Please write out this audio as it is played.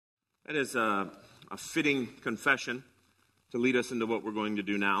That is a fitting confession to lead us into what we're going to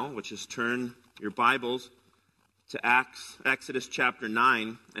do now, which is turn your Bibles to Exodus chapter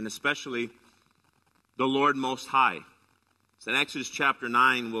 9, and especially the Lord Most High. So in Exodus chapter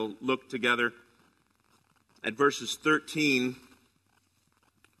 9, we'll look together at verses 13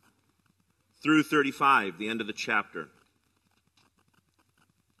 through 35, the end of the chapter.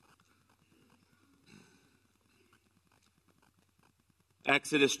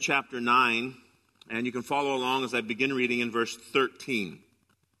 Exodus chapter 9, and you can follow along as I begin reading in verse 13.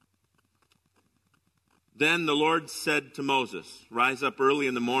 Then the Lord said to Moses, "Rise up early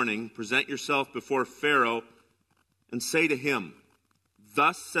in the morning, present yourself before Pharaoh, and say to him,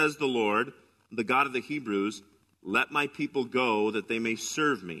 'Thus says the Lord, the God of the Hebrews, let my people go, that they may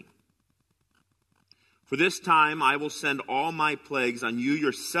serve me. For this time I will send all my plagues on you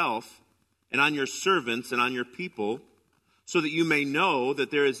yourself, and on your servants, and on your people, so that you may know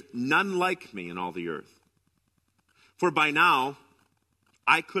that there is none like me in all the earth. For by now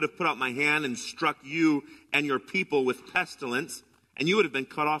I could have put out my hand and struck you and your people with pestilence, and you would have been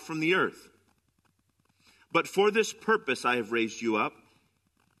cut off from the earth. But for this purpose I have raised you up,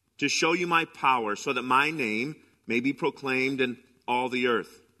 to show you my power, so that my name may be proclaimed in all the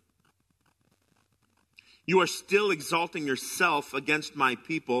earth. You are still exalting yourself against my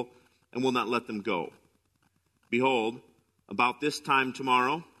people, and will not let them go. Behold, about this time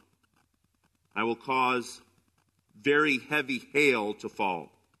tomorrow, I will cause very heavy hail to fall,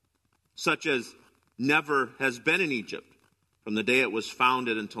 such as never has been in Egypt from the day it was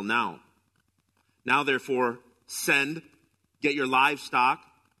founded until now. Now, therefore, get your livestock,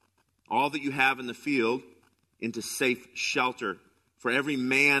 all that you have in the field, into safe shelter. For every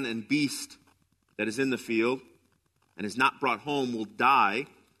man and beast that is in the field and is not brought home will die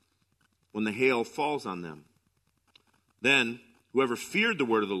when the hail falls on them.' Then whoever feared the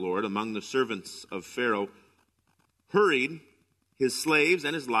word of the Lord among the servants of Pharaoh hurried his slaves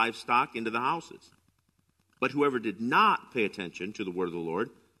and his livestock into the houses. But whoever did not pay attention to the word of the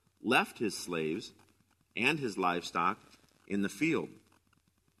Lord left his slaves and his livestock in the field.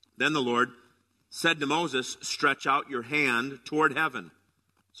 Then the Lord said to Moses, 'Stretch out your hand toward heaven,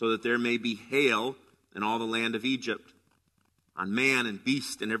 so that there may be hail in all the land of Egypt, on man and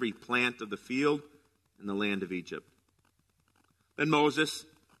beast and every plant of the field in the land of Egypt.' Then Moses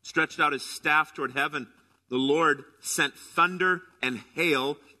stretched out his staff toward heaven. The Lord sent thunder and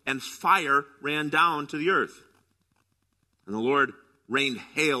hail, and fire ran down to the earth. And the Lord rained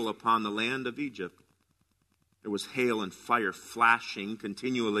hail upon the land of Egypt. There was hail and fire flashing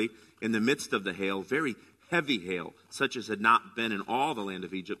continually in the midst of the hail, very heavy hail, such as had not been in all the land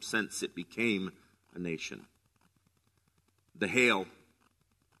of Egypt since it became a nation. The hail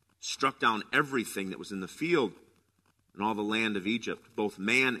struck down everything that was in the field in all the land of Egypt, both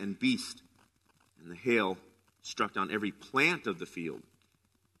man and beast. And the hail struck down every plant of the field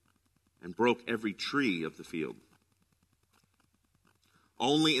and broke every tree of the field.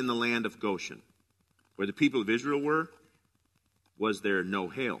 Only in the land of Goshen, where the people of Israel were, was there no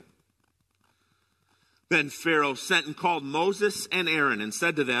hail. Then Pharaoh sent and called Moses and Aaron and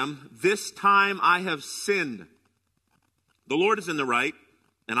said to them, 'This time I have sinned. The Lord is in the right,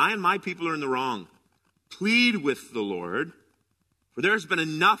 and I and my people are in the wrong. Plead with the Lord, for there has been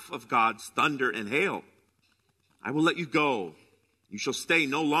enough of God's thunder and hail. I will let you go. You shall stay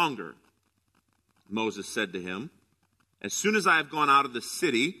no longer.' Moses said to him, 'As soon as I have gone out of the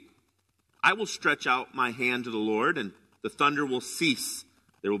city, I will stretch out my hand to the Lord, and the thunder will cease.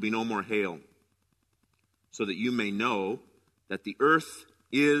 There will be no more hail, so that you may know that the earth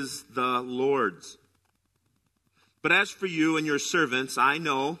is the Lord's. But as for you and your servants, I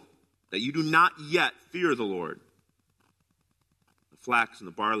know that you do not yet fear the Lord.' The flax and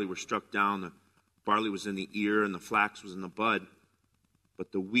the barley were struck down. The barley was in the ear, and the flax was in the bud.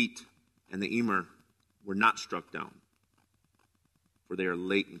 But the wheat and the emmer were not struck down, for they are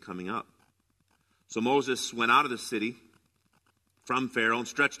late in coming up. So Moses went out of the city from Pharaoh and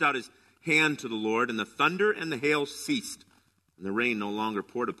stretched out his hand to the Lord, and the thunder and the hail ceased, and the rain no longer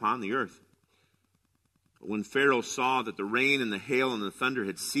poured upon the earth. But when Pharaoh saw that the rain and the hail and the thunder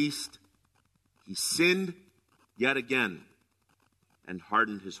had ceased, he sinned yet again and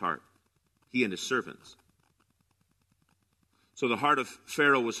hardened his heart, he and his servants. So the heart of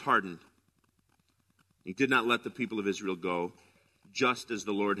Pharaoh was hardened. He did not let the people of Israel go, just as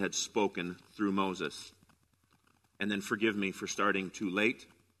the Lord had spoken through Moses." And then forgive me for starting too late.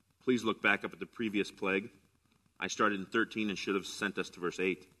 Please look back up at the previous plague. I started in 13 and should have sent us to verse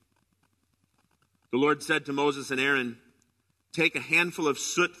 8. The Lord said to Moses and Aaron, "Take a handful of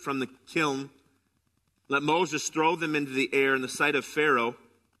soot from the kiln. Let Moses throw them into the air in the sight of Pharaoh,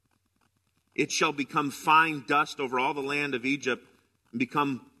 It shall become fine dust over all the land of Egypt and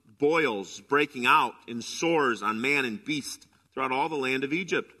become boils breaking out in sores on man and beast throughout all the land of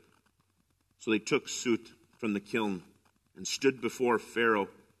Egypt. So they took soot from the kiln and stood before Pharaoh.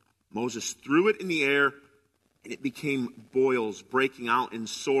 Moses threw it in the air, and it became boils breaking out in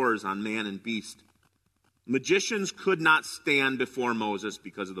sores on man and beast. Magicians could not stand before Moses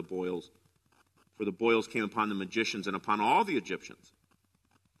because of the boils, for the boils came upon the magicians and upon all the Egyptians.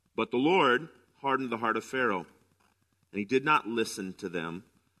 But the Lord hardened the heart of Pharaoh, and he did not listen to them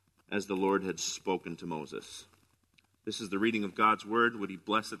as the Lord had spoken to Moses. This is the reading of God's word. Would he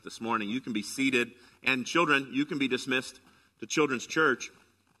bless it this morning? You can be seated, and children, you can be dismissed to Children's Church.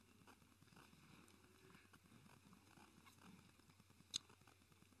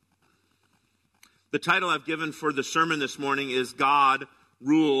 The title I've given for the sermon this morning is God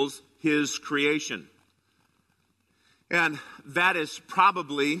Rules His Creation. And that is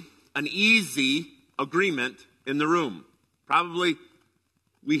probably an easy agreement in the room. Probably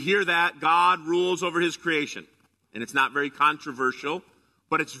we hear that God rules over His creation. And it's not very controversial,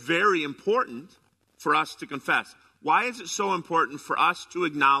 but it's very important for us to confess. Why is it so important for us to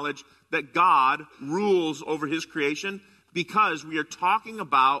acknowledge that God rules over His creation? Because we are talking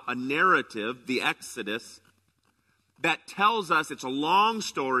about a narrative, the Exodus, that tells us, it's a long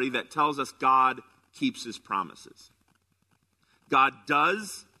story that tells us God keeps His promises. God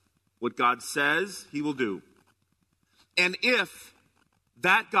does what God says He will do. And if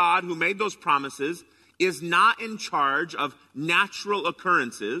that God who made those promises is not in charge of natural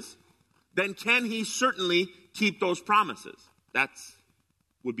occurrences, then can He certainly keep those promises? That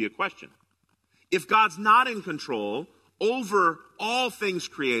would be a question. If God's not in control over all things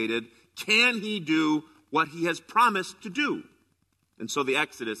created, can He do what He has promised to do? And so the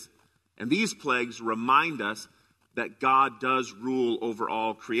Exodus and these plagues remind us that God does rule over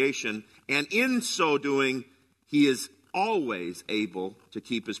all creation, and in so doing, He is always able to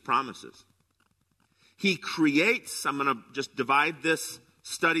keep His promises. He creates, I'm going to just divide this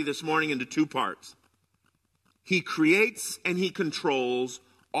study this morning into two parts. He creates and He controls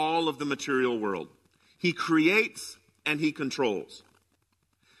all of the material world. He creates and He controls.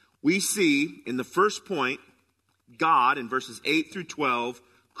 We see in the first point, God in verses 8 through 12,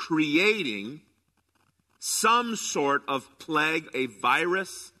 creating some sort of plague, a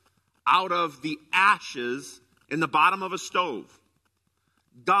virus, out of the ashes in the bottom of a stove.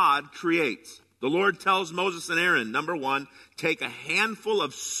 God creates. The Lord tells Moses and Aaron, number one, take a handful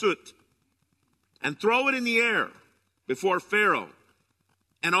of soot and throw it in the air before Pharaoh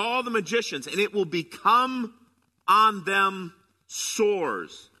and all the magicians, and it will become on them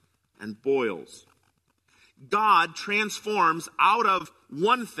sores and boils. God transforms out of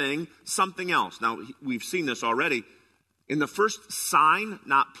one thing something else. Now, we've seen this already. In the first sign,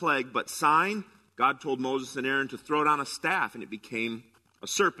 not plague, but sign, God told Moses and Aaron to throw it on a staff, and it became a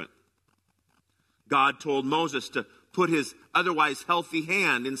serpent. God told Moses to put his otherwise healthy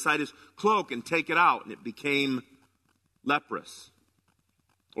hand inside his cloak and take it out, and it became leprous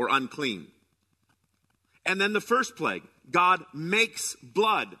or unclean. And then the first plague, God makes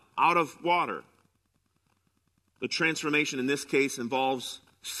blood out of water. The transformation in this case involves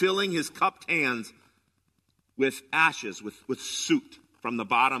filling his cupped hands with ashes, with soot from the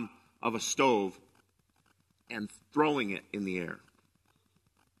bottom of a stove and throwing it in the air.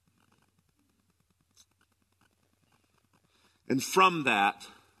 And from that,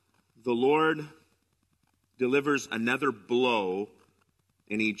 the Lord delivers another blow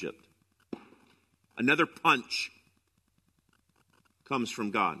in Egypt. Another punch comes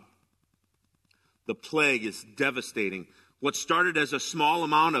from God. The plague is devastating. What started as a small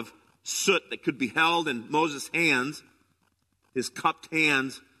amount of soot that could be held in Moses' hands, his cupped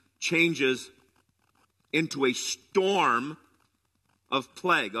hands, changes into a storm of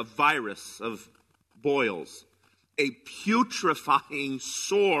plague, of virus, of boils. A putrefying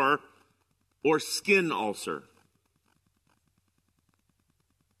sore or skin ulcer.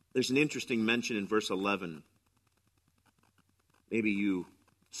 There's an interesting mention in verse 11. Maybe you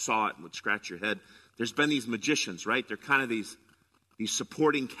saw it and would scratch your head. There's been these magicians, right? They're kind of these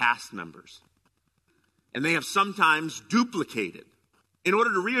supporting cast members. And they have sometimes duplicated in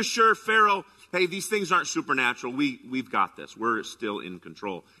order to reassure Pharaoh, hey, these things aren't supernatural. We've got this. We're still in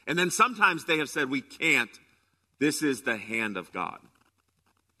control. And then sometimes they have said, we can't. This is the hand of God.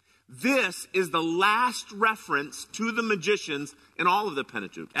 This is the last reference to the magicians in all of the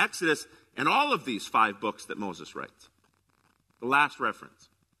Pentateuch, Exodus, and all of these 5 books that Moses writes. The last reference.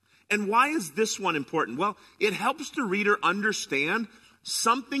 And why is this one important? Well, it helps the reader understand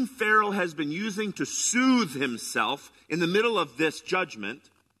something Pharaoh has been using to soothe himself in the middle of this judgment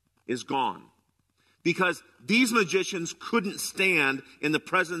is gone. Because these magicians couldn't stand in the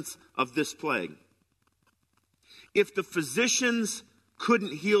presence of this plague. If the physicians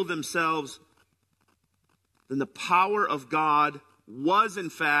couldn't heal themselves, then the power of God was in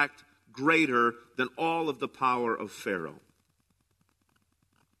fact greater than all of the power of Pharaoh.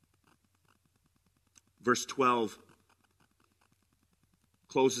 Verse 12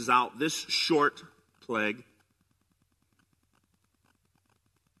 closes out this short plague.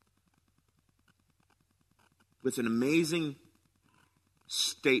 With an amazing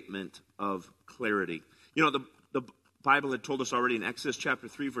statement of clarity. You know, the Bible had told us already in Exodus chapter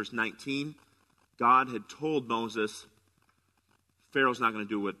 3, verse 19, God had told Moses, Pharaoh's not going to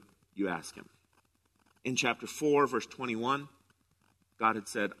do what you ask him. In chapter 4, verse 21, God had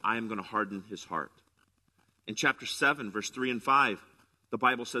said, I am going to harden his heart. In chapter 7, verse 3 and 5, the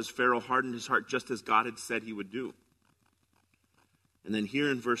Bible says Pharaoh hardened his heart just as God had said he would do. And then here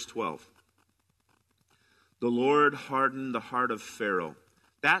in verse 12, the Lord hardened the heart of Pharaoh.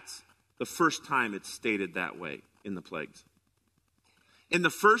 That's the first time it's stated that way in the plagues. In the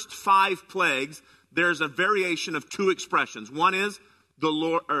first 5 plagues, there's a variation of 2 expressions. One is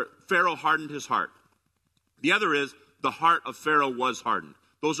Pharaoh hardened his heart. The other is the heart of Pharaoh was hardened.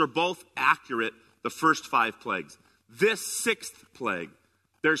 Those are both accurate, the first 5 plagues. This 6th plague,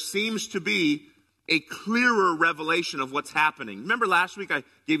 there seems to be a clearer revelation of what's happening. Remember last week I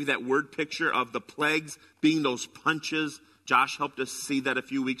gave you that word picture of the plagues being those punches? Josh helped us see that a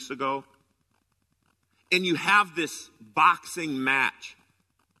few weeks ago. And you have this boxing match.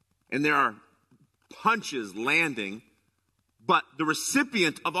 And there are punches landing. But the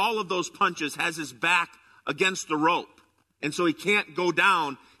recipient of all of those punches has his back against the rope. And so he can't go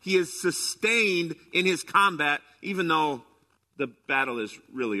down. He is sustained in his combat, even though the battle is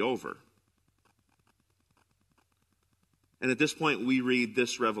really over. And at this point, we read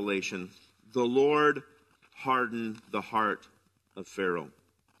this revelation. The Lord hardened the heart of Pharaoh.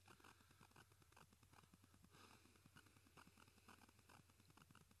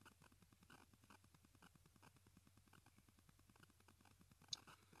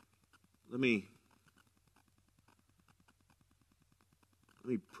 Let me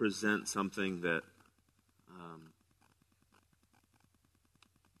present something that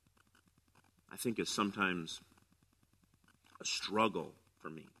I think is sometimes a struggle for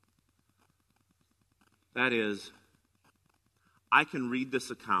me. That is, I can read this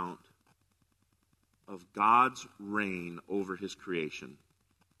account of God's reign over his creation,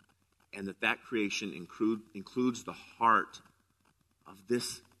 and that creation includes the heart of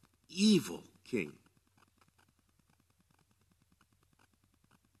this evil king.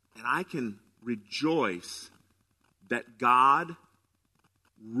 And I can rejoice that God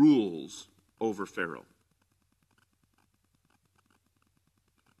rules over Pharaoh.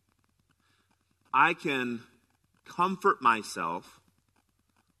 I can comfort myself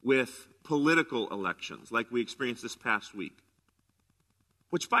with political elections like we experienced this past week.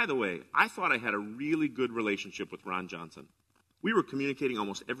 Which, by the way, I thought I had a really good relationship with Ron Johnson. We were communicating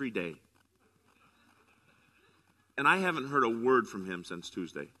almost every day. And I haven't heard a word from him since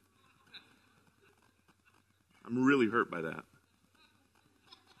Tuesday. I'm really hurt by that.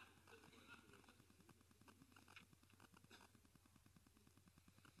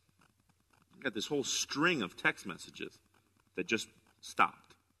 I got this whole string of text messages that just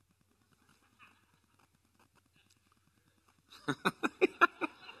stopped.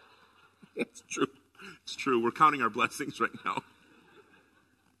 It's true. It's true. We're counting our blessings right now.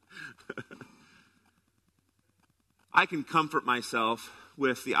 I can comfort myself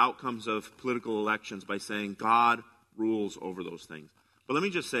with the outcomes of political elections by saying God rules over those things. But let me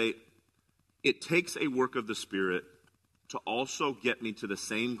just say, it takes a work of the Spirit to also get me to the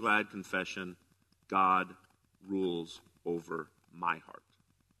same glad confession, God rules over my heart.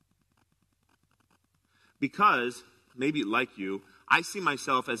 Because, maybe like you, I see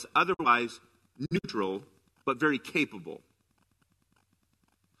myself as otherwise neutral, but very capable.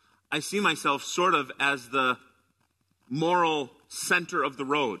 I see myself sort of as the moral center of the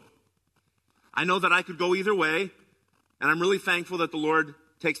road. I know that I could go either way, and I'm really thankful that the Lord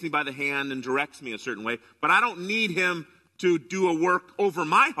takes me by the hand and directs me a certain way, but I don't need him to do a work over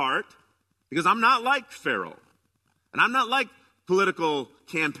my heart, because I'm not like Pharaoh, and I'm not like political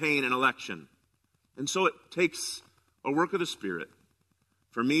campaign and election. And so it takes a work of the Spirit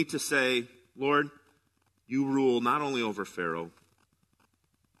for me to say, Lord, you rule not only over Pharaoh,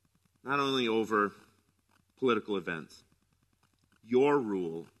 not only over political events. Your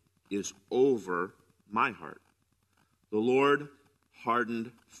rule is over my heart. The Lord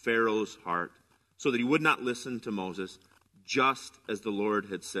hardened Pharaoh's heart so that he would not listen to Moses. just as the Lord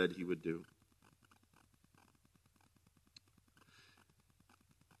had said he would do.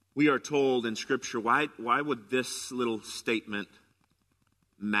 We are told in Scripture, why would this little statement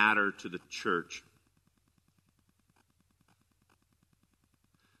matter to the church?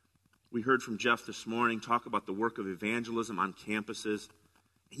 We heard from Jeff this morning talk about the work of evangelism on campuses,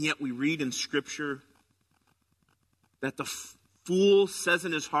 and yet we read in Scripture that the fool says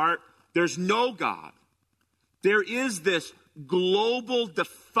in his heart, there's no God. There is this global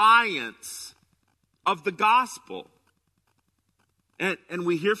defiance of the gospel. And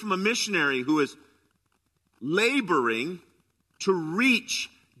we hear from a missionary who is laboring to reach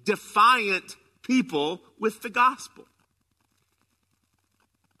defiant people with the gospel.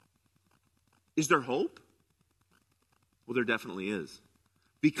 Is there hope? Well, there definitely is.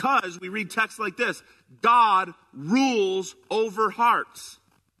 Because we read texts like this, God rules over hearts.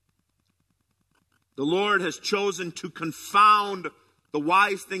 The Lord has chosen to confound the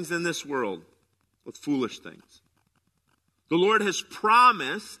wise things in this world with foolish things. The Lord has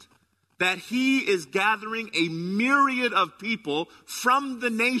promised that he is gathering a myriad of people from the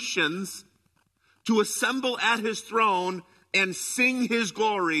nations to assemble at his throne and sing his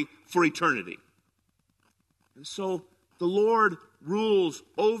glory for eternity. And so the Lord rules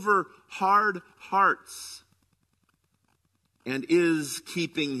over hard hearts and is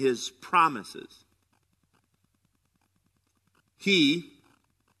keeping his promises. He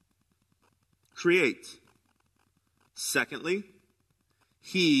creates. Secondly,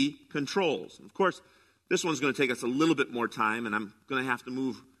 he controls. Of course, this one's going to take us a little bit more time, and I'm going to have to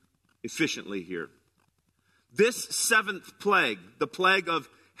move efficiently here. This seventh plague, the plague of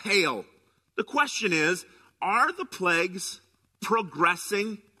hail, the question is, are the plagues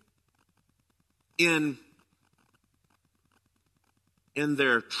progressing in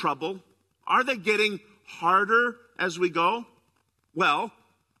their trouble? Are they getting harder as we go? Well,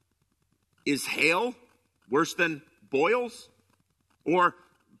 is hail worse than boils? Or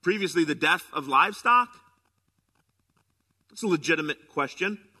previously the death of livestock? It's a legitimate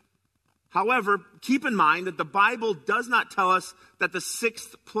question. However, keep in mind that the Bible does not tell us that the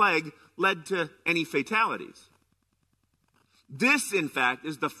sixth plague led to any fatalities. This, in fact,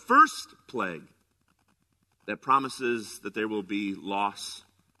 is the first plague that promises that there will be loss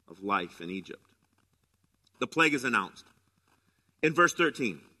of life in Egypt. The plague is announced in verse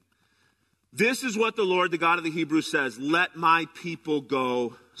 13. This is what the Lord, the God of the Hebrews, says, let my people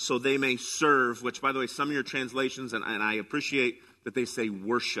go so they may serve, which, by the way, some of your translations, and I appreciate that they say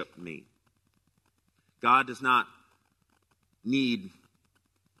worship me. God does not need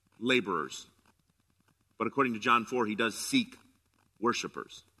laborers. But according to John 4, he does seek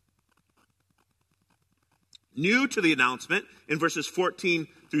worshipers. New to the announcement, in verses 14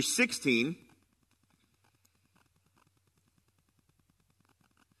 through 16,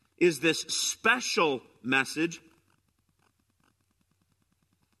 is this special message.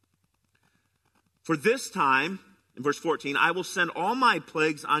 For this time, in verse 14, I will send all my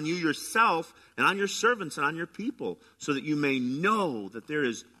plagues on you yourself and on your servants and on your people, so that you may know that there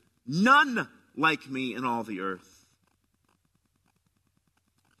is none like me in all the earth.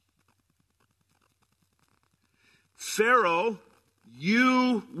 Pharaoh,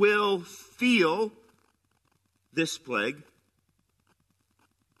 you will feel this plague.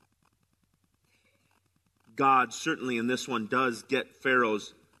 God certainly in this one does get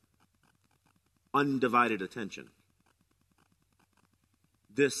Pharaoh's undivided attention.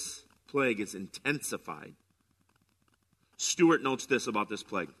 This plague is intensified. Stuart notes this about this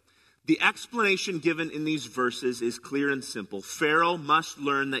plague. The explanation given in these verses is clear and simple. Pharaoh must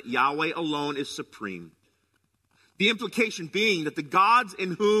learn that Yahweh alone is supreme. The implication being that the gods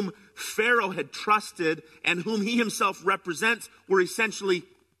in whom Pharaoh had trusted and whom he himself represents were essentially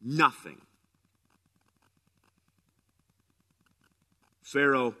nothing.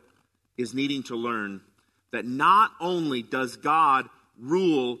 Pharaoh is needing to learn that not only does God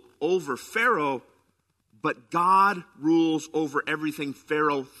rule over Pharaoh, but God rules over everything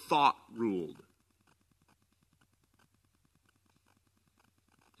Pharaoh thought ruled.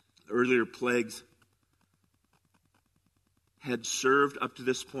 Earlier plagues had served up to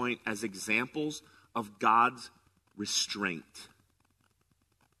this point as examples of God's restraint.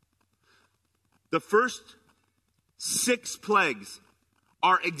 The first 6 plagues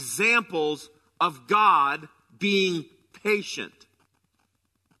are examples of God being patient.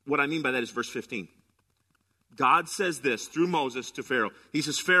 What I mean by that is verse 15. God says this through Moses to Pharaoh. He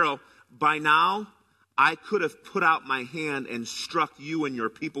says, Pharaoh, by now I could have put out my hand and struck you and your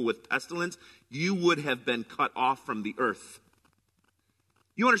people with pestilence. You would have been cut off from the earth.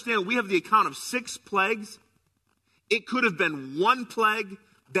 You understand, we have the account of 6 plagues It could have been one plague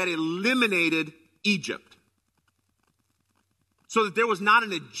that eliminated Egypt, so that there was not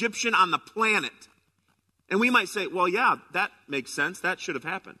an Egyptian on the planet. And we might say, well, yeah, that makes sense. That should have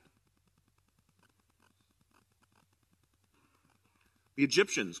happened. The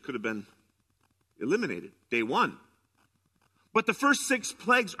Egyptians could have been eliminated day one. But the first 6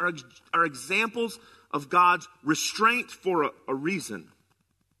 plagues are examples of God's restraint for a reason.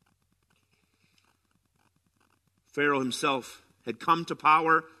 Pharaoh himself had come to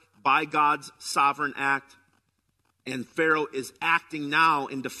power by God's sovereign act, and Pharaoh is acting now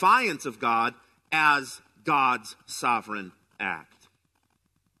in defiance of God as God's sovereign act.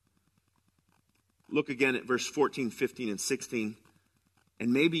 Look again at verse 14, 15, and 16,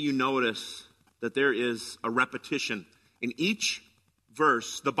 and maybe you notice that there is a repetition. In each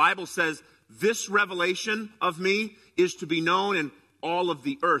verse, the Bible says, this revelation of me is to be known in all of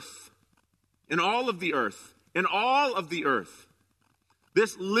the earth. In all of the earth. In all of the earth.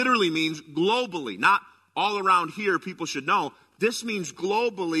 This literally means globally, not all around here people should know. This means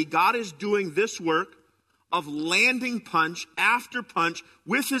globally, God is doing this work of landing punch after punch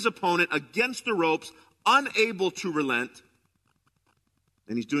with his opponent against the ropes, unable to relent.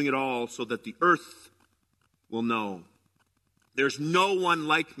 And he's doing it all so that the earth will know. There's no one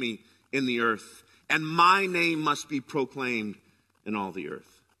like me in the earth, and my name must be proclaimed in all the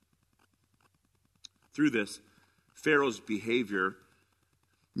earth. Through this, Pharaoh's behavior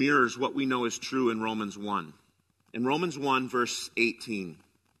mirrors what we know is true in Romans 1. In Romans 1, verse 18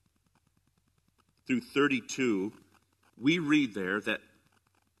 through 32, we read there that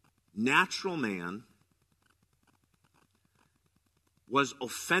natural man was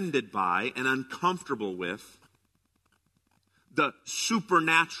offended by and uncomfortable with the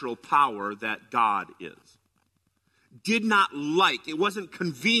supernatural power that God is. Did not like, it wasn't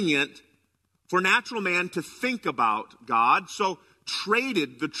convenient for natural man to think about God, so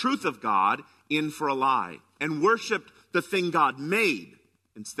traded the truth of God in for a lie and worshiped the thing God made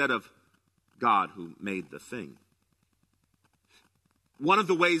instead of God who made the thing. One of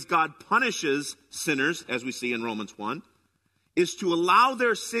the ways God punishes sinners, as we see in Romans 1, is to allow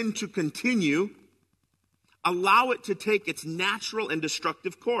their sin to continue, allow it to take its natural and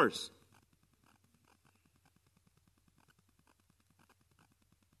destructive course.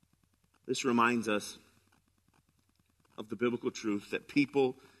 This reminds us of the biblical truth that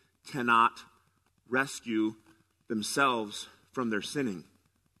people cannot rescue themselves from their sinning.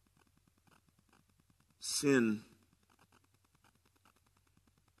 Sin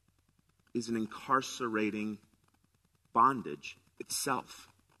is an incarcerating bondage itself.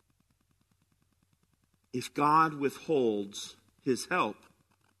 If God withholds his help,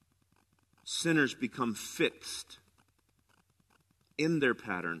 sinners become fixed in their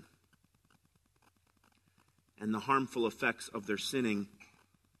pattern, and the harmful effects of their sinning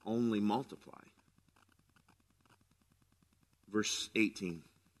only multiply. Verse 18.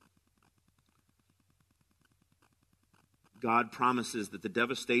 God promises that the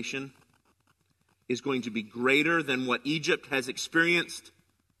devastation is going to be greater than what Egypt has experienced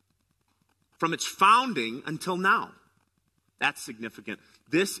from its founding until now. That's significant.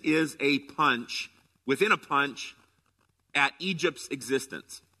 This is a punch within a punch at Egypt's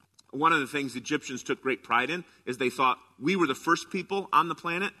existence. One of the things Egyptians took great pride in is they thought we were the first people on the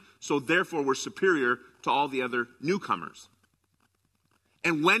planet, so therefore we're superior to all the other newcomers.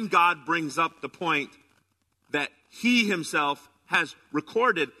 And when God brings up the point that he himself has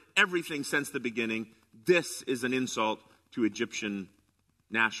recorded everything since the beginning, this is an insult to Egyptian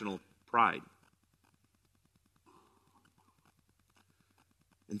national pride.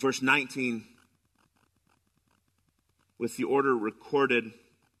 In verse 19, with the order recorded,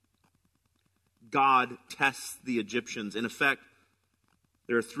 God tests the Egyptians. In effect,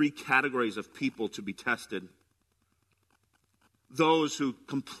 there are 3 categories of people to be tested. Those who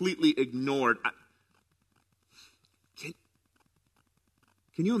completely ignored.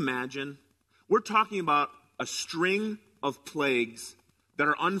 Can you imagine? We're talking about a string of plagues that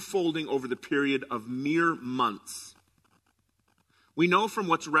are unfolding over the period of mere months. We know from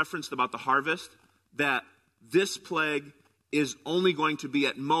what's referenced about the harvest that this plague is only going to be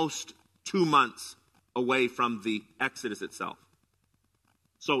at most 2 months away from the Exodus itself.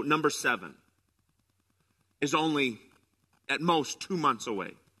 So number 7 is only at most 2 months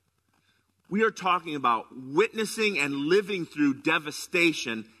away. We are talking about witnessing and living through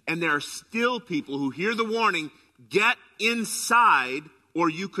devastation, and there are still people who hear the warning, get inside or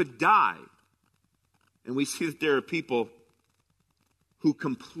you could die. And we see that there are people who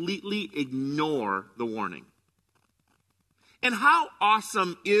completely ignore the warning. And how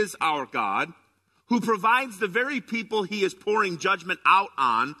awesome is our God, who provides the very people he is pouring judgment out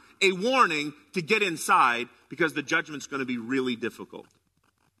on a warning to get inside because the judgment's going to be really difficult.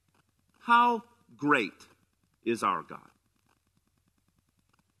 How great is our God?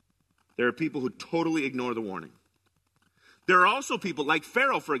 There are people who totally ignore the warning. There are also people like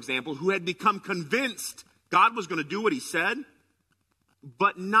Pharaoh, for example, who had become convinced God was going to do what he said,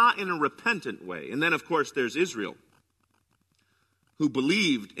 but not in a repentant way. And then, of course, there's Israel, who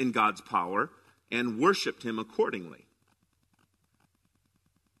believed in God's power and worshiped him accordingly.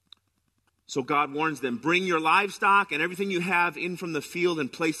 So God warns them, bring your livestock and everything you have in from the field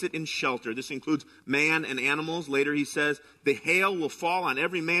and place it in shelter. This includes man and animals. Later he says, the hail will fall on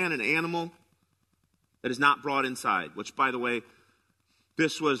every man and animal that is not brought inside. Which, by the way,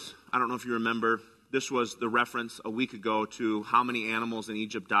 this was, I don't know if you remember, this was the reference a week ago to how many animals in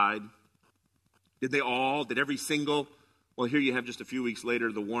Egypt died. Did every single? Well, here you have just a few weeks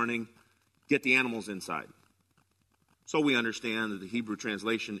later the warning, get the animals inside. So we understand that the Hebrew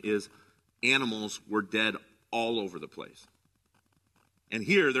translation is animals were dead all over the place. And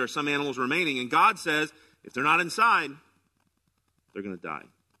here there are some animals remaining, and God says, if they're not inside, they're going to die.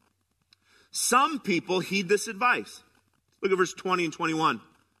 Some people heed this advice. Look at verse 20 and 21.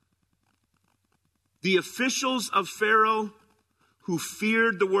 The officials of Pharaoh who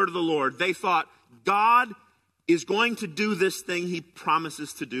feared the word of the Lord, they thought, God is going to do this thing he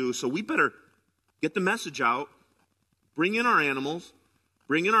promises to do, so we better get the message out, bring in our animals,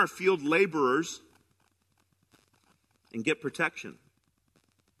 bring in our field laborers, and get protection.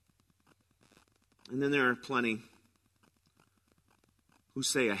 And then there are plenty who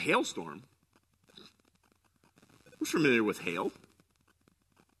say a hailstorm. Who's familiar with hail?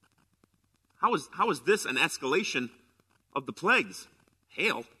 How is this an escalation of the plagues?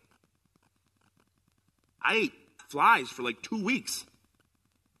 Hail. I ate flies for like 2 weeks.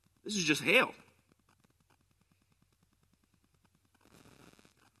 This is just hail.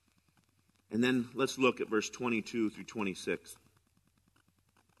 And then let's look at verse 22 through 26.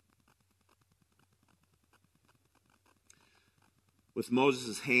 With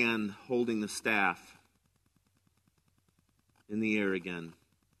Moses' hand holding the staff in the air again,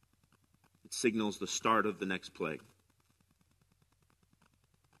 it signals the start of the next plague.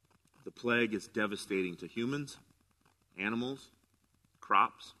 The plague is devastating to humans, animals,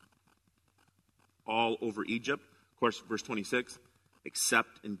 crops, all over Egypt. Of course, verse 26,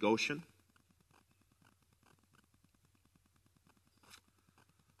 except in Goshen.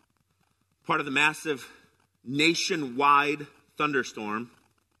 Part of the massive nationwide thunderstorm,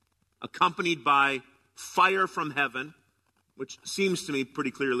 accompanied by fire from heaven, which seems to me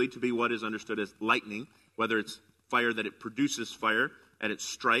pretty clearly to be what is understood as lightning, whether it's fire that it produces fire at its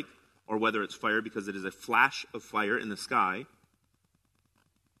strike, or whether it's fire because it is a flash of fire in the sky.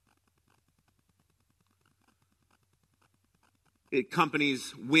 It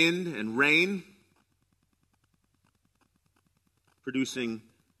accompanies wind and rain, producing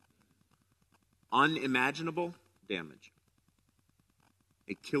unimaginable damage.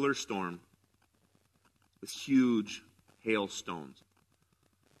 A killer storm with huge hailstones.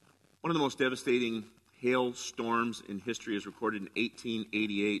 One of the most devastating hailstorms in history is recorded in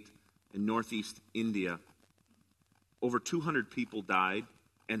 1888 in northeast India. Over 200 people died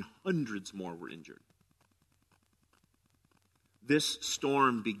and hundreds more were injured. This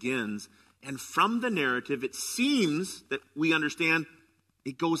storm begins, and from the narrative, it seems that we understand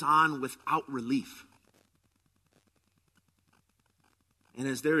it goes on without relief. And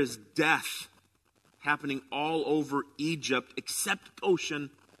as there is death happening all over Egypt, except Goshen,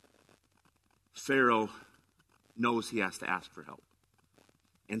 Pharaoh knows he has to ask for help.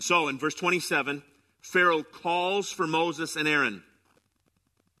 And so in verse 27, Pharaoh calls for Moses and Aaron.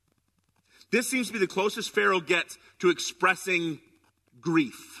 This seems to be the closest Pharaoh gets to expressing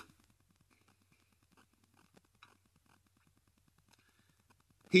grief.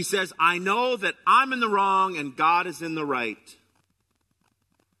 He says, I know that I'm in the wrong and God is in the right.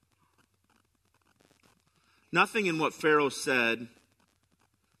 Nothing in what Pharaoh said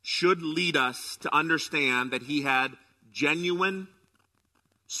should lead us to understand that he had genuine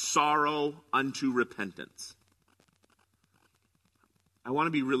sorrow unto repentance. I want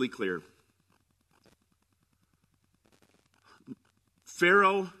to be really clear.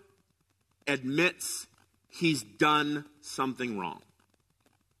 Pharaoh admits he's done something wrong.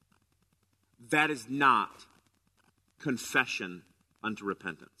 That is not confession unto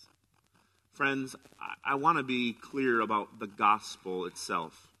repentance. Friends, I want to be clear about the gospel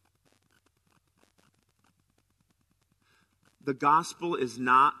itself. The gospel is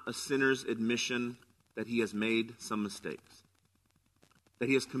not a sinner's admission that he has made some mistakes, that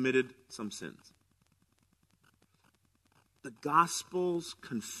he has committed some sins. The gospel's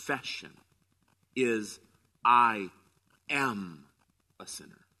confession is, I am a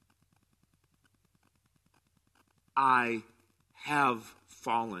sinner. I have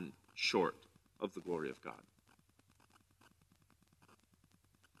fallen short of the glory of God.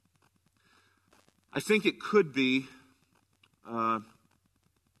 I think it could be a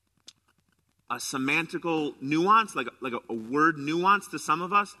semantical nuance, like a word nuance to some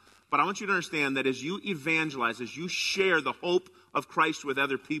of us. But I want you to understand that as you evangelize, as you share the hope of Christ with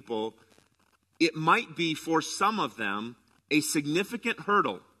other people, it might be for some of them a significant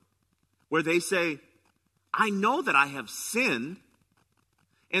hurdle where they say, I know that I have sinned,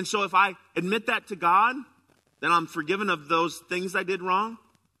 and so if I admit that to God, then I'm forgiven of those things I did wrong.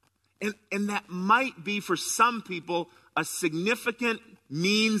 And that might be for some people a significant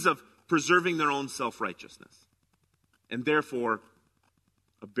means of preserving their own self-righteousness, and therefore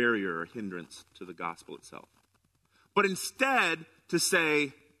a barrier or hindrance to the gospel itself. But instead, to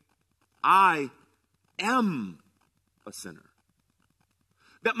say, I am a sinner.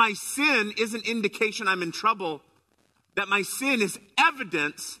 That my sin is an indication I'm in trouble. That my sin is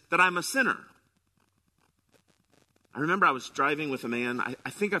evidence that I'm a sinner. I remember I was driving with a man. I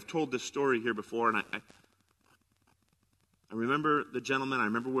think I've told this story here before. And I remember the gentleman. I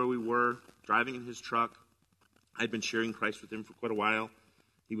remember where we were, driving in his truck. I'd been sharing Christ with him for quite a while.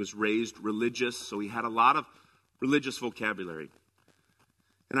 He was raised religious, so he had a lot of religious vocabulary.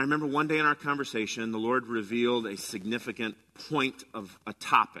 And I remember one day in our conversation, the Lord revealed a significant point of a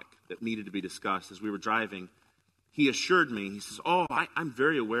topic that needed to be discussed. As we were driving, he assured me, he says, I'm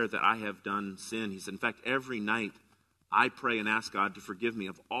very aware that I have done sin. He said, in fact, every night I pray and ask God to forgive me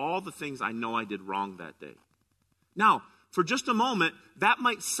of all the things I know I did wrong that day. Now, for just a moment, that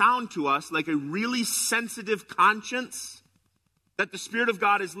might sound to us like a really sensitive conscience that the Spirit of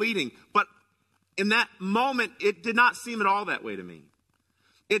God is leading. But in that moment, it did not seem at all that way to me.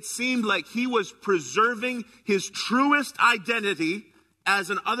 It seemed like he was preserving his truest identity as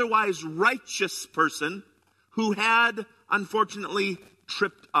an otherwise righteous person who had, unfortunately,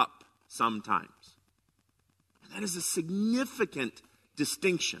 tripped up sometimes. And that is a significant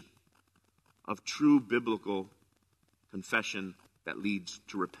distinction of true biblical confession that leads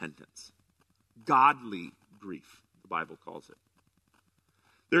to repentance. Godly grief, the Bible calls it.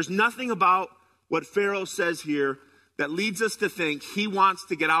 There's nothing about what Pharaoh says here that leads us to think he wants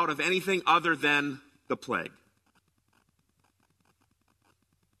to get out of anything other than the plague.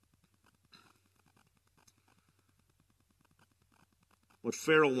 What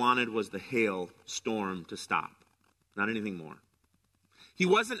Pharaoh wanted was the hail storm to stop, not anything more. He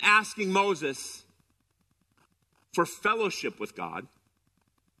wasn't asking Moses for fellowship with God.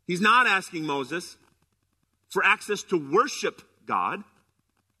 He's not asking Moses for access to worship God.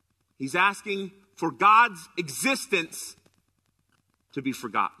 He's asking for God's existence to be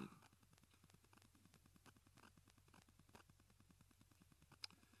forgotten.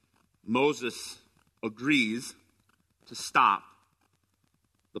 Moses agrees to stop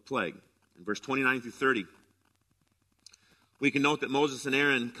the plague. In verse 29 through 30, we can note that Moses and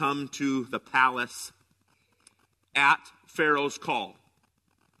Aaron come to the palace at Pharaoh's call.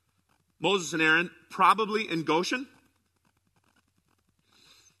 Moses and Aaron, probably in Goshen,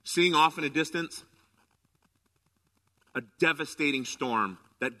 seeing off in a distance a devastating storm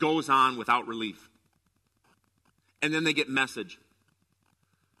that goes on without relief. And then they get message.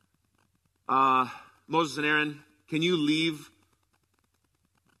 Moses and Aaron, can you leave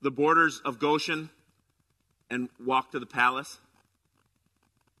the borders of Goshen and walk to the palace?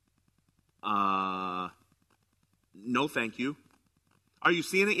 No, thank you. Are you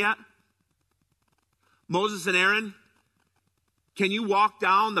seeing it yet? Moses and Aaron, can you walk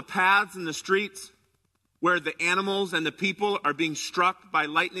down the paths and the streets where the animals and the people are being struck by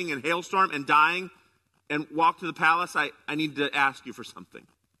lightning and hailstorm and dying, and walk to the palace? I need to ask you for something.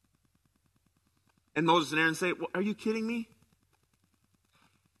 And Moses and Aaron say, well, are you kidding me?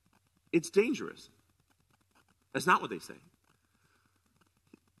 It's dangerous. That's not what they say.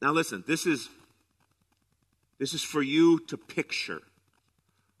 Now listen, this is for you to picture.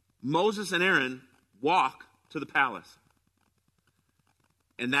 Moses and Aaron walk to the palace.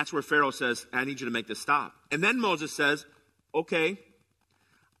 And that's where Pharaoh says, I need you to make this stop. And then Moses says, okay,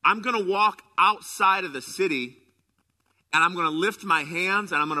 I'm going to walk outside of the city, and I'm going to lift my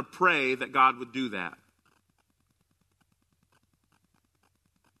hands, and I'm going to pray that God would do that.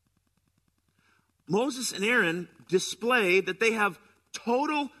 Moses and Aaron display that they have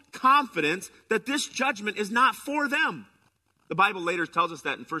total confidence that this judgment is not for them. The Bible later tells us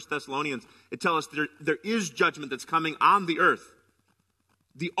that in 1 Thessalonians. It tells us there is judgment that's coming on the earth.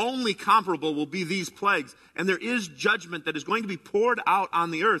 The only comparable will be these plagues. And there is judgment that is going to be poured out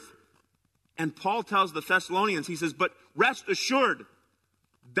on the earth. And Paul tells the Thessalonians, he says, but rest assured,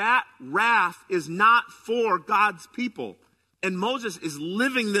 that wrath is not for God's people. And Moses is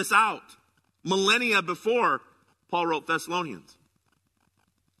living this out millennia before Paul wrote Thessalonians.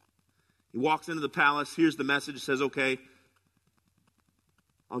 He walks into the palace, hears the message, says, okay,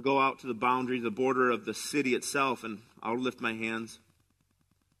 I'll go out to the boundary, the border of the city itself, and I'll lift my hands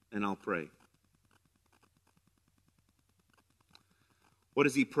and I'll pray. What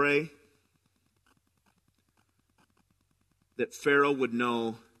does he pray? That Pharaoh would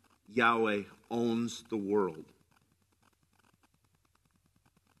know Yahweh owns the world.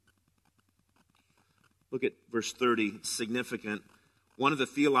 Look at verse 30, it's significant. One of the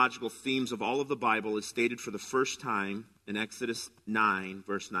theological themes of all of the Bible is stated for the first time in Exodus 9,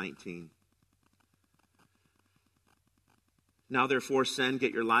 verse 19. Now therefore send,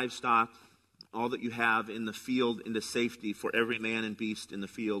 get your livestock, all that you have in the field into safety for every man and beast in the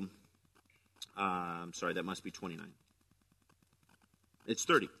field. I'm sorry, that must be 29. It's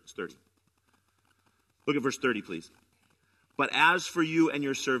 30. It's 30. Look at verse 30, please. But as for you and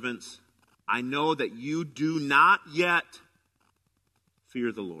your servants, I know that you do not yet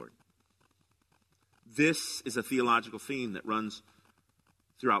fear the Lord. This is a theological theme that runs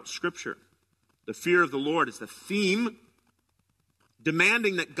throughout Scripture. The fear of the Lord is the theme,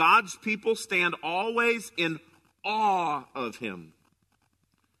 demanding that God's people stand always in awe of Him,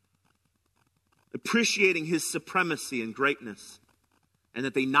 appreciating His supremacy and greatness, and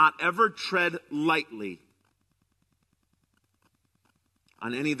that they not ever tread lightly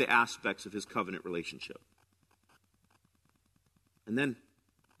on any of the aspects of His covenant relationship. And then,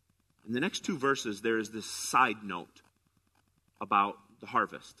 in the next two verses, there is this side note about the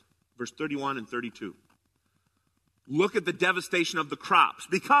harvest. Verse 31 and 32. Look at the devastation of the crops.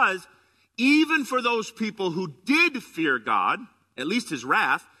 Because even for those people who did fear God, at least His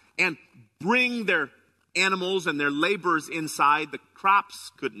wrath, and bring their animals and their laborers inside, the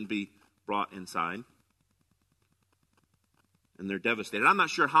crops couldn't be brought inside. And they're devastated. I'm not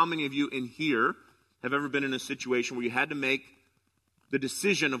sure how many of you in here have ever been in a situation where you had to make the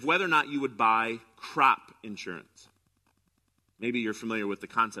decision of whether or not you would buy crop insurance. Maybe you're familiar with the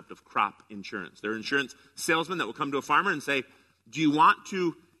concept of crop insurance. There are insurance salesmen that will come to a farmer and say, do you want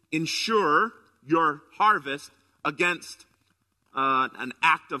to insure your harvest against an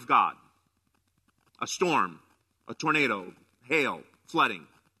act of God? A storm, a tornado, hail, flooding.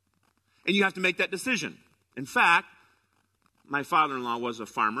 And you have to make that decision. In fact, my father-in-law was a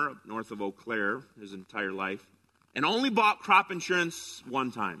farmer up north of Eau Claire his entire life and only bought crop insurance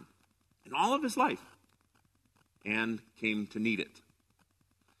one time in all of his life and came to need it.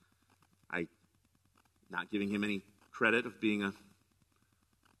 I'm not giving him any credit of being a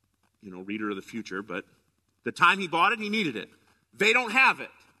reader of the future, but the time he bought it, he needed it. They don't have it.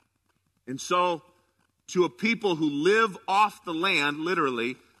 And so to a people who live off the land,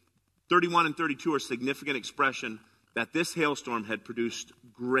 literally, 31 and 32 are significant expression that this hailstorm had produced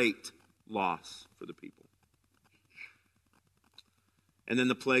great loss for the people. And then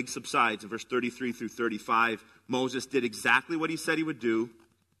the plague subsides. In verse 33 through 35, Moses did exactly what he said he would do.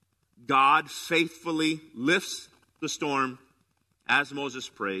 God faithfully lifts the storm as Moses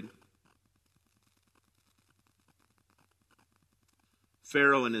prayed.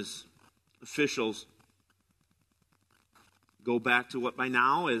 Pharaoh and his officials go back to what by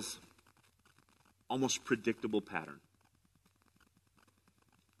now is almost predictable pattern.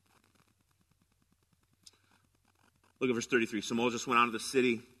 Look at verse 33. So Moses went out of the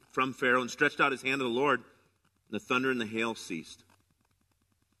city from Pharaoh and stretched out his hand to the Lord, and the thunder and the hail ceased.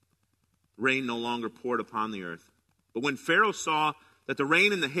 Rain no longer poured upon the earth. But when Pharaoh saw that the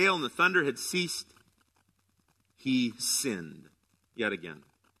rain and the hail and the thunder had ceased, he sinned yet again,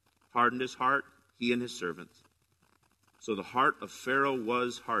 hardened his heart, he and his servants. So the heart of Pharaoh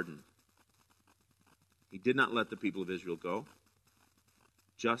was hardened. He did not let the people of Israel go,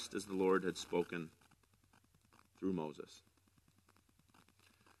 just as the Lord had spoken through Moses.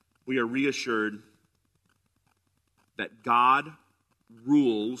 We are reassured that God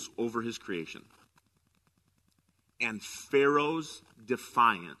rules over his creation. And Pharaoh's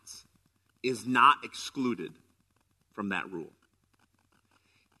defiance is not excluded from that rule.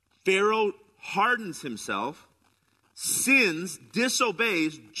 Pharaoh hardens himself, sins,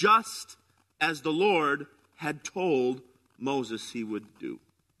 disobeys, just as the Lord had told Moses he would do.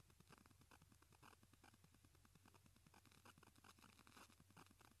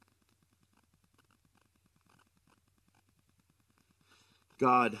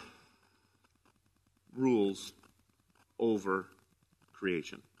 God rules over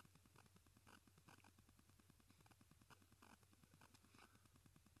creation.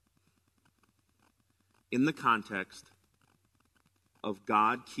 In the context of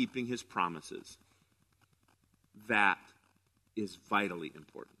God keeping his promises, that is vitally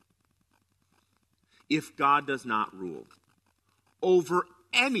important. If God does not rule over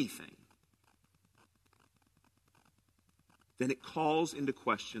anything, then it calls into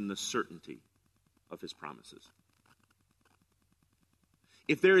question the certainty of his promises.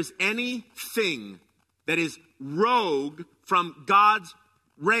 If there is anything that is rogue from God's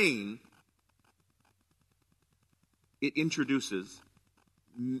reign, it introduces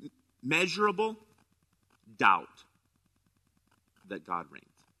measurable doubt that God reigns.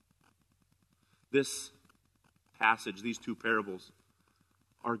 This passage, these two parables,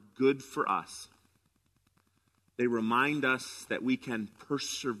 are good for us. They remind us that we can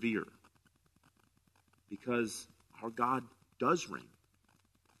persevere because our God does reign.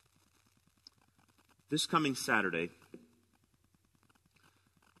 This coming Saturday,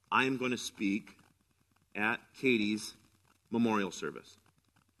 I am going to speak at Katie's memorial service.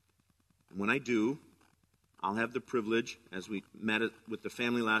 And when I do, I'll have the privilege, as we met with the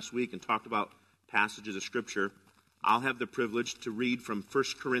family last week and talked about passages of Scripture, I'll have the privilege to read from 1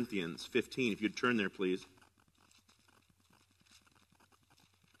 Corinthians 15. If you'd turn there, please.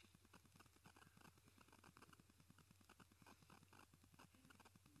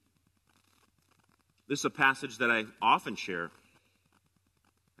 This is a passage that I often share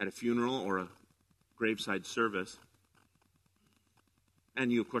at a funeral or a graveside service.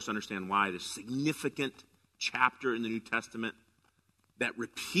 And you, of course, understand why. This significant chapter in the New Testament that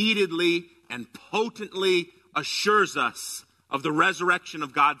repeatedly and potently assures us of the resurrection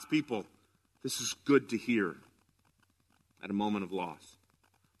of God's people. This is good to hear at a moment of loss.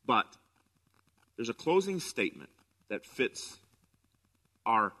 But there's a closing statement that fits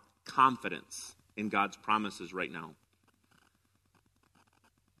our confidence in God's promises right now.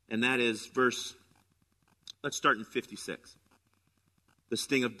 And that is let's start in 56. The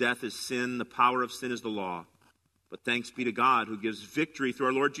sting of death is sin, the power of sin is the law. But thanks be to God who gives victory through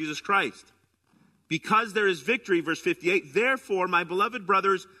our Lord Jesus Christ. Because there is victory, verse 58, therefore, my beloved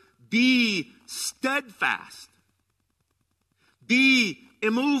brothers, be steadfast, be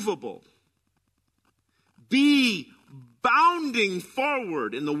immovable, be bounding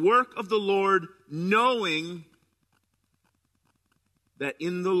forward in the work of the Lord, knowing that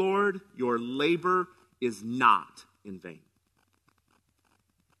in the Lord your labor is not in vain.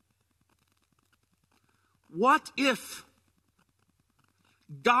 What if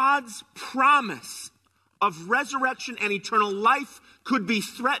God's promise of resurrection and eternal life could be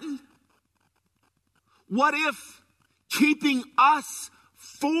threatened? What if keeping us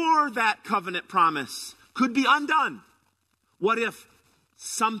for that covenant promise could be undone? What if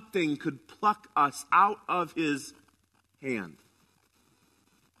something could pluck us out of his hand?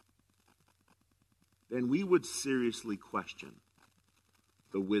 Then we would seriously question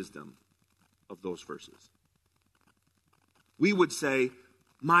the wisdom of those verses. We would say,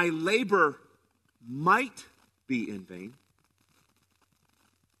 my labor might be in vain.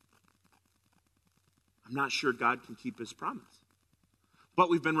 I'm not sure God can keep his promise.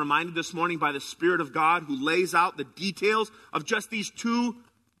 But we've been reminded this morning by the Spirit of God who lays out the details of just these two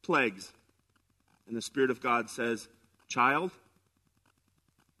plagues. And the Spirit of God says, child,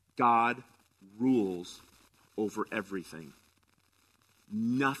 God rules over everything.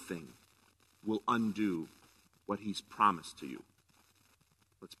 Nothing will undo what he's promised to you.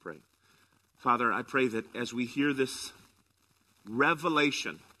 Let's pray. Father, I pray that as we hear this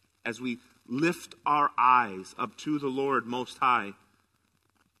revelation, as we lift our eyes up to the Lord Most High,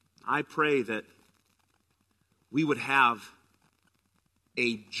 I pray that we would have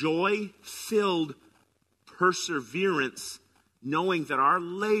a joy-filled perseverance, knowing that our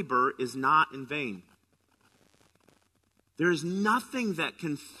labor is not in vain. There is nothing that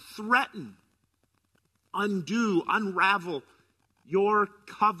can threaten, undo, unravel your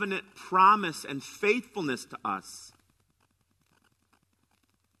covenant promise and faithfulness to us.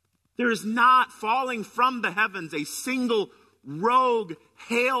 There is not falling from the heavens a single rogue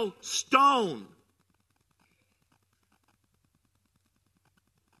hailstone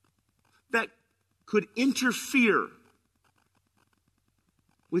that could interfere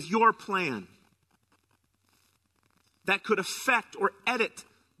with your plan, that could affect or edit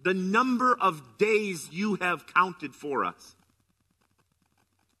the number of days you have counted for us.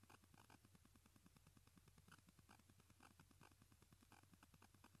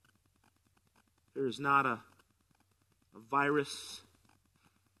 There is not a virus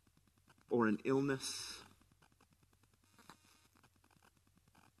or an illness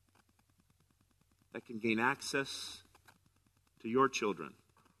that can gain access to your children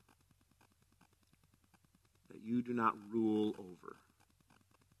that you do not rule over.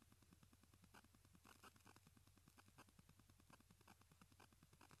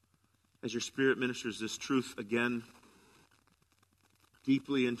 As your Spirit ministers this truth again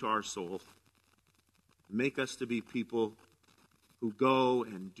deeply into our soul, make us to be people who go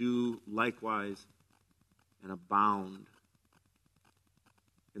and do likewise and abound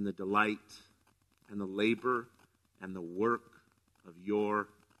in the delight and the labor and the work of your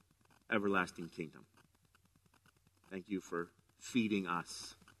everlasting kingdom. Thank you for feeding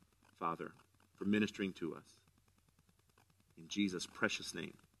us, Father, for ministering to us. In Jesus' precious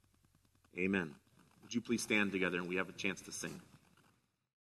name, amen. Would you please stand together and we have a chance to sing.